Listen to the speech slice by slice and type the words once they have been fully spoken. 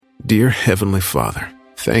Dear Heavenly Father,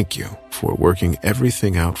 thank you for working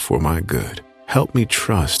everything out for my good. Help me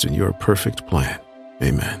trust in your perfect plan.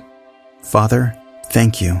 Amen. Father,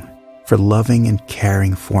 thank you for loving and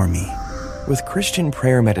caring for me. With Christian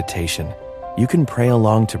prayer meditation, you can pray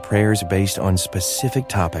along to prayers based on specific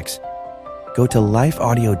topics. Go to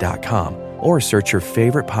lifeaudio.com or search your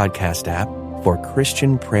favorite podcast app for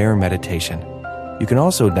Christian prayer meditation. You can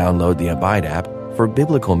also download the Abide app for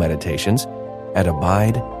biblical meditations at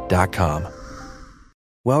abide.com.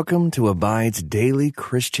 Welcome to Abide's Daily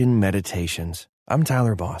Christian Meditations. I'm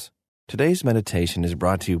Tyler Boss. Today's meditation is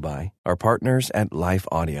brought to you by our partners at Life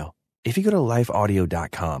Audio. If you go to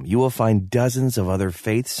lifeaudio.com, you will find dozens of other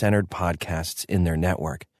faith-centered podcasts in their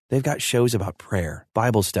network. They've got shows about prayer,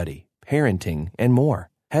 Bible study, parenting, and more.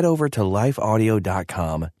 Head over to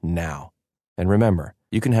lifeaudio.com now. And remember,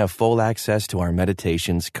 you can have full access to our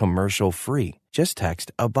meditations commercial-free. Just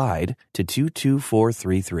text ABIDE to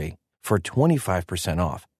 22433 for 25%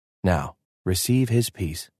 off. Now, receive His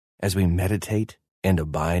peace as we meditate and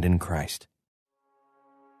abide in Christ.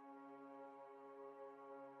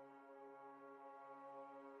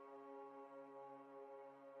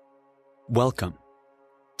 Welcome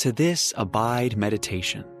to this Abide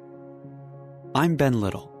Meditation. I'm Ben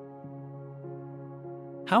Little.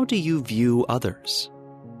 How do you view others?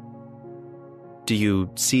 Do you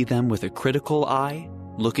see them with a critical eye,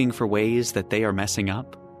 looking for ways that they are messing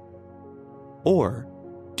up? Or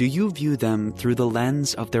do you view them through the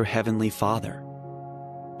lens of their Heavenly Father,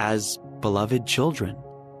 as beloved children,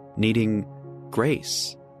 needing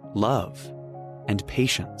grace, love, and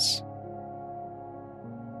patience?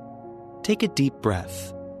 Take a deep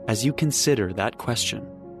breath as you consider that question.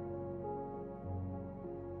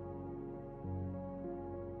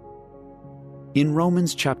 In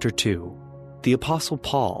Romans chapter 2, the Apostle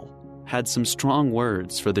Paul had some strong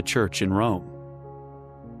words for the church in Rome.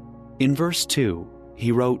 In verse 2,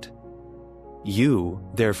 he wrote, "You,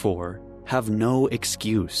 therefore, have no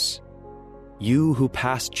excuse, you who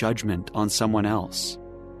pass judgment on someone else.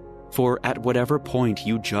 For at whatever point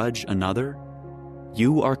you judge another,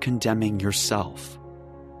 you are condemning yourself,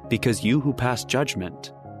 because you who pass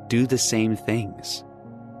judgment do the same things."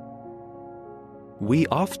 We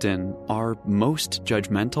often are most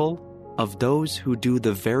judgmental of those who do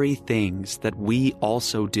the very things that we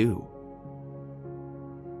also do.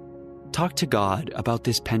 Talk to God about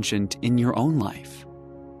this penchant in your own life.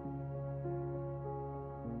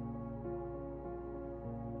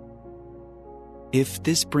 If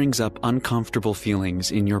this brings up uncomfortable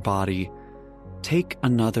feelings in your body, take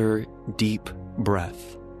another deep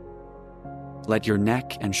breath. Let your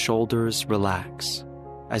neck and shoulders relax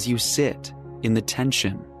as you sit in the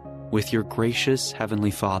tension with your gracious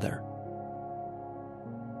Heavenly Father.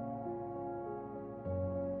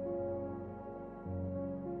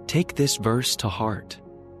 Take this verse to heart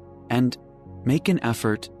and make an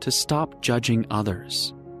effort to stop judging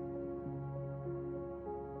others.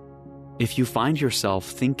 If you find yourself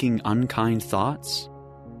thinking unkind thoughts,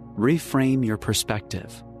 reframe your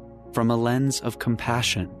perspective from a lens of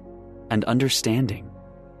compassion and understanding.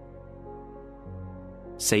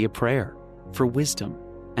 Say a prayer for wisdom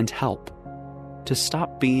and help to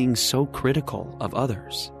stop being so critical of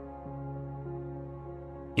others.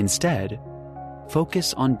 Instead,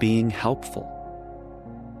 focus on being helpful.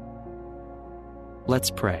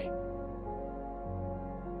 Let's pray.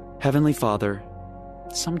 Heavenly Father,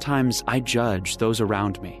 sometimes I judge those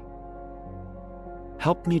around me.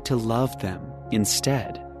 Help me to love them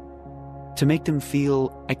instead, to make them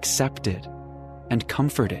feel accepted and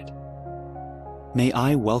comforted. May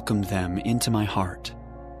I welcome them into my heart.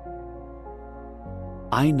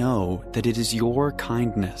 I know that it is your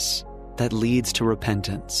kindness that leads to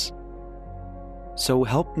repentance. So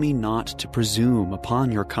help me not to presume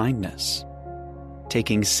upon your kindness,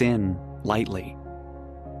 taking sin lightly,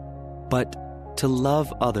 but to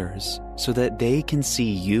love others so that they can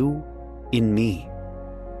see you in me.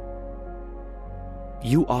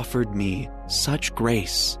 You offered me such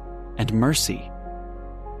grace and mercy.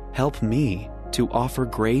 Help me to offer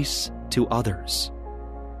grace to others.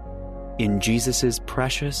 In Jesus'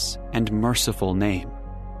 precious and merciful name.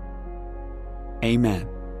 Amen.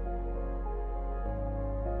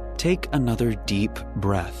 Take another deep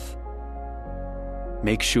breath.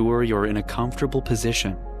 Make sure you're in a comfortable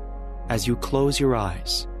position as you close your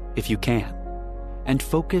eyes, if you can, and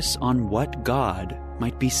focus on what God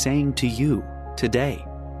might be saying to you today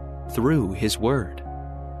through His Word.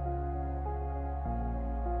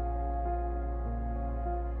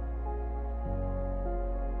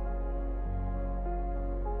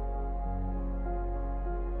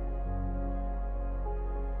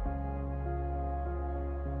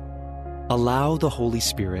 Allow the Holy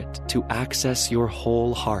Spirit to access your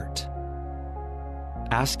whole heart.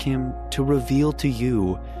 Ask Him to reveal to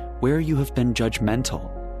you where you have been judgmental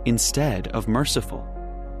instead of merciful.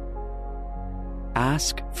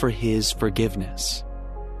 Ask for His forgiveness.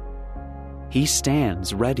 He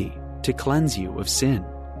stands ready to cleanse you of sin.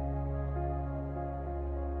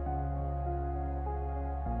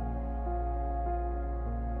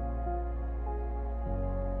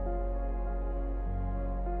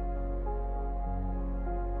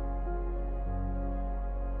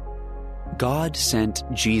 God sent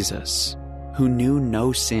Jesus, who knew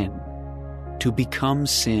no sin, to become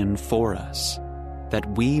sin for us,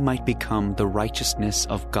 that we might become the righteousness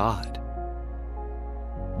of God.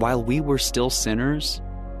 While we were still sinners,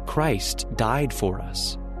 Christ died for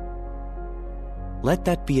us. Let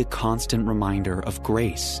that be a constant reminder of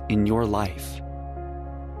grace in your life.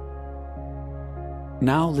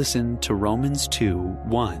 Now listen to Romans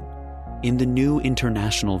 2:1 in the New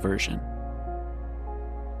International Version.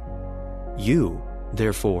 You,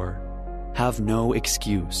 therefore, have no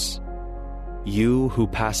excuse, you who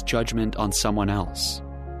pass judgment on someone else.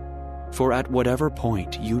 For at whatever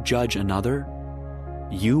point you judge another,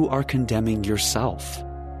 you are condemning yourself,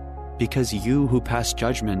 because you who pass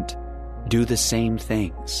judgment do the same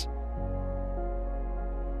things.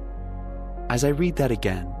 As I read that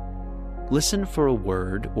again, listen for a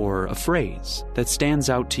word or a phrase that stands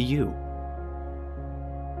out to you.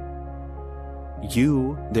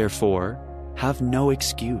 You, therefore, have no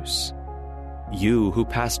excuse, you who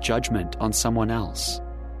pass judgment on someone else.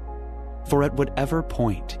 For at whatever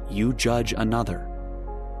point you judge another,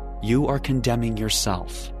 you are condemning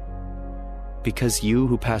yourself, because you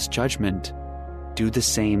who pass judgment do the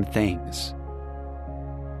same things.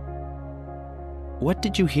 What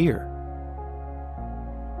did you hear?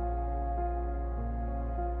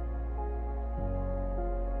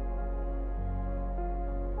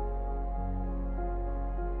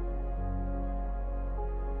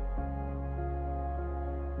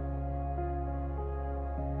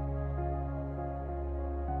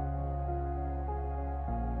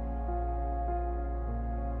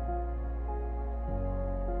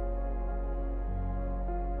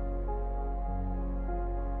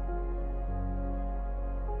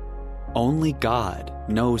 Only God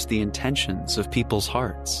knows the intentions of people's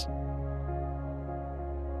hearts.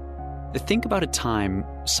 Think about a time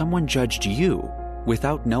someone judged you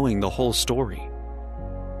without knowing the whole story.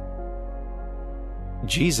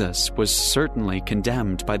 Jesus was certainly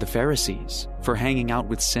condemned by the Pharisees for hanging out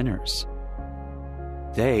with sinners.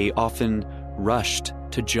 They often rushed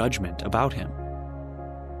to judgment about him.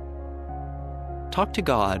 Talk to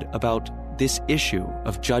God about this issue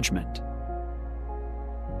of judgment.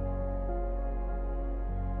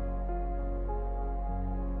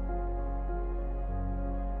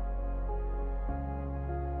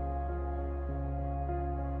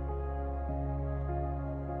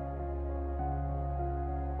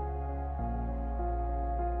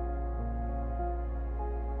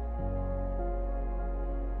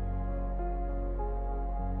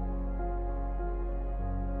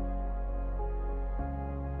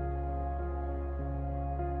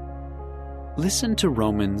 Listen to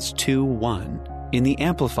Romans 2:1 in the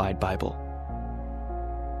Amplified Bible.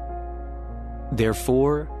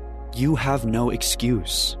 Therefore, you have no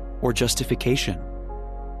excuse or justification.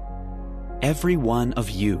 Every one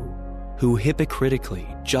of you who hypocritically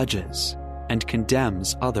judges and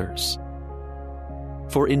condemns others.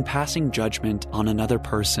 For in passing judgment on another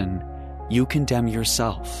person, you condemn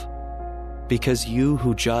yourself, because you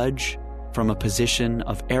who judge from a position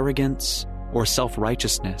of arrogance or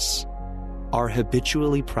self-righteousness are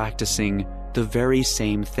habitually practicing the very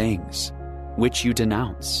same things which you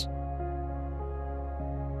denounce.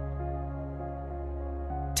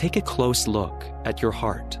 Take a close look at your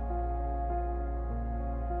heart.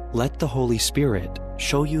 Let the Holy Spirit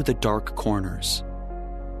show you the dark corners.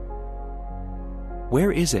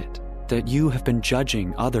 Where is it that you have been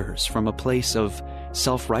judging others from a place of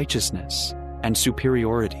self-righteousness and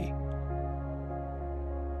superiority?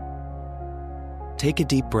 Take a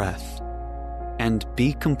deep breath and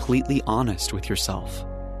be completely honest with yourself.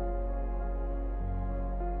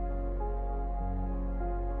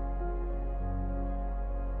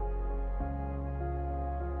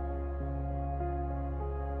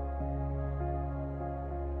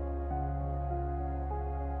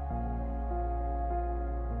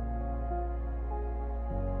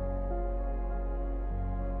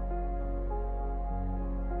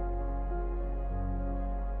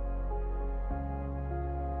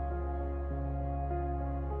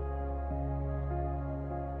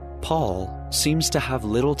 Paul seems to have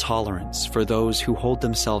little tolerance for those who hold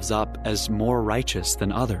themselves up as more righteous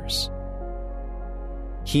than others.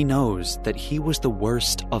 He knows that he was the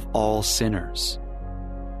worst of all sinners.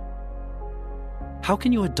 How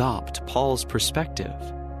can you adopt Paul's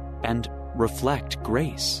perspective and reflect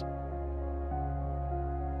grace?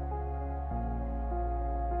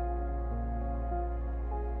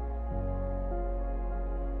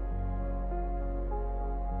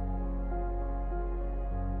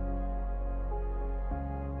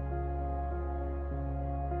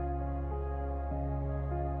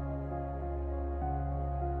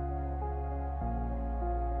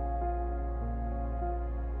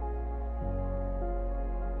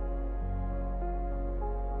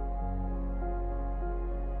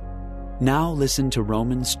 Now listen to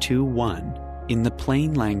Romans 2:1 in the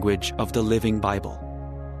plain language of the Living Bible.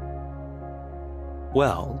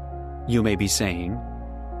 Well, you may be saying,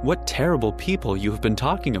 what terrible people you have been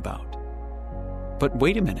talking about. But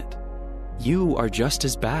wait a minute, you are just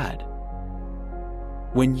as bad.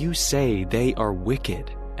 When you say they are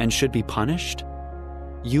wicked and should be punished,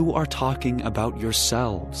 you are talking about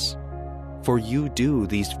yourselves, for you do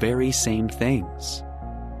these very same things.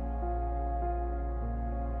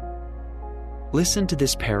 Listen to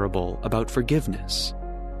this parable about forgiveness.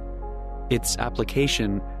 Its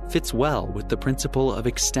application fits well with the principle of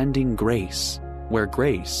extending grace, where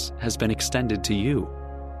grace has been extended to you.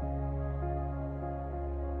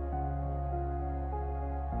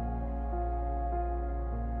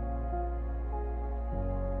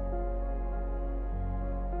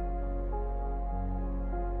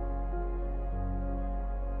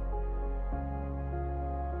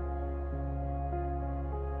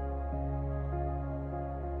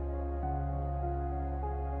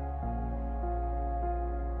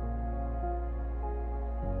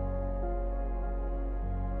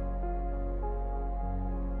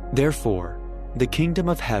 Therefore, the kingdom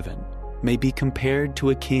of heaven may be compared to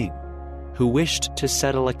a king who wished to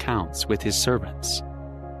settle accounts with his servants.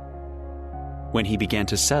 When he began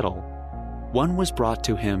to settle, one was brought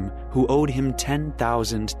to him who owed him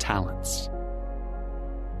 10,000 talents.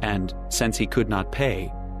 And since he could not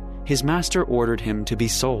pay, his master ordered him to be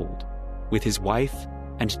sold, with his wife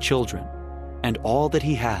and children, and all that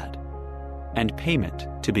he had, and payment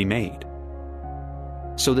to be made.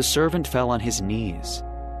 So the servant fell on his knees,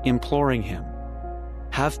 imploring him,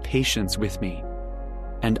 "Have patience with me,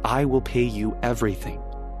 and I will pay you everything."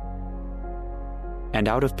 And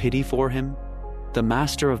out of pity for him, the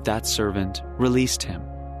master of that servant released him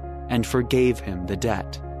and forgave him the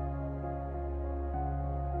debt.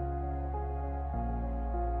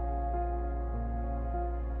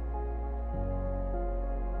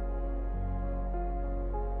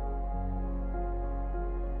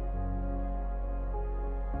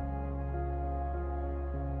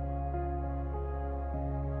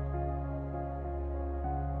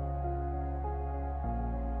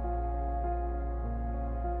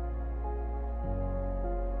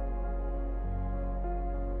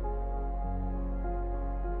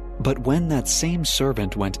 But when that same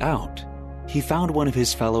servant went out, he found one of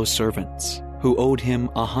his fellow servants, who owed him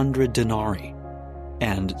 100 denarii,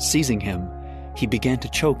 and seizing him, he began to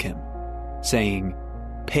choke him, saying,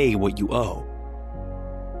 "Pay what you owe."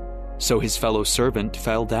 So his fellow servant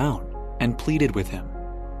fell down and pleaded with him,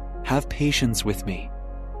 "Have patience with me,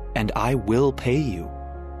 and I will pay you."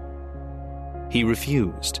 He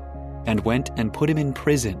refused, and went and put him in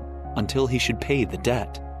prison until he should pay the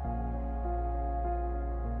debt.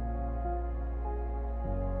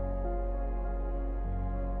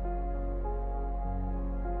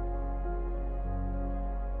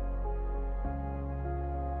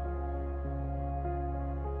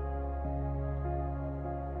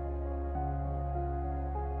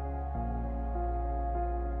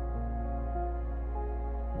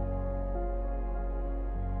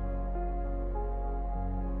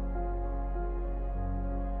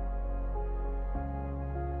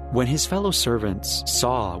 When his fellow servants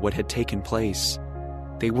saw what had taken place,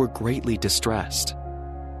 they were greatly distressed,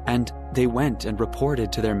 and they went and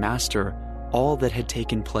reported to their master all that had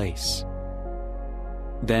taken place.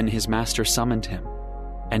 Then his master summoned him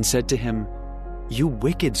and said to him, "You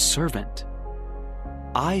wicked servant!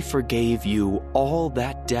 I forgave you all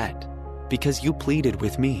that debt because you pleaded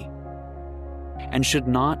with me. And should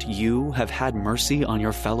not you have had mercy on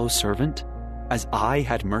your fellow servant, as I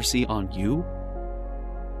had mercy on you?"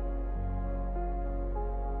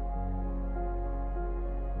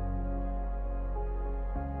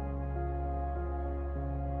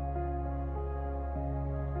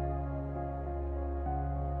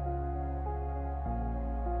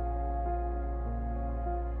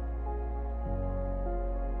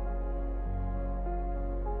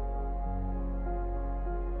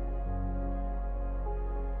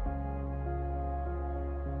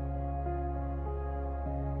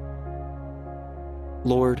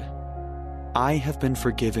 Lord, I have been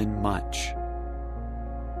forgiven much.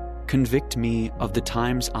 Convict me of the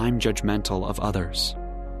times I'm judgmental of others.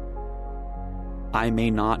 I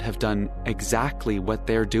may not have done exactly what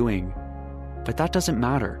they're doing, but that doesn't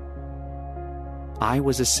matter. I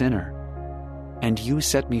was a sinner, and you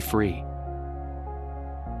set me free.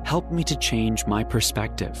 Help me to change my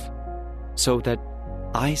perspective so that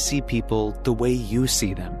I see people the way you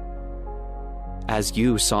see them, as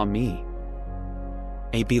you saw me,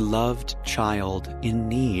 a beloved child in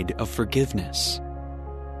need of forgiveness.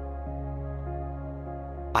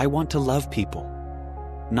 I want to love people,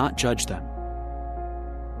 not judge them.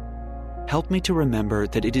 Help me to remember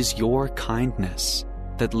that it is your kindness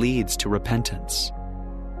that leads to repentance.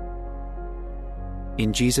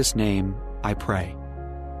 In Jesus' name, I pray.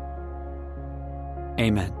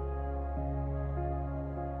 Amen.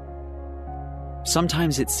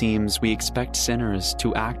 Sometimes it seems we expect sinners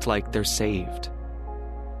to act like they're saved.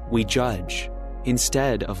 We judge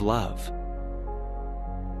instead of love.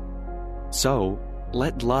 So,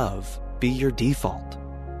 let love be your default,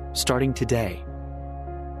 starting today.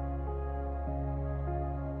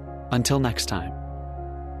 Until next time,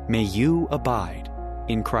 may you abide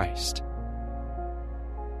in Christ.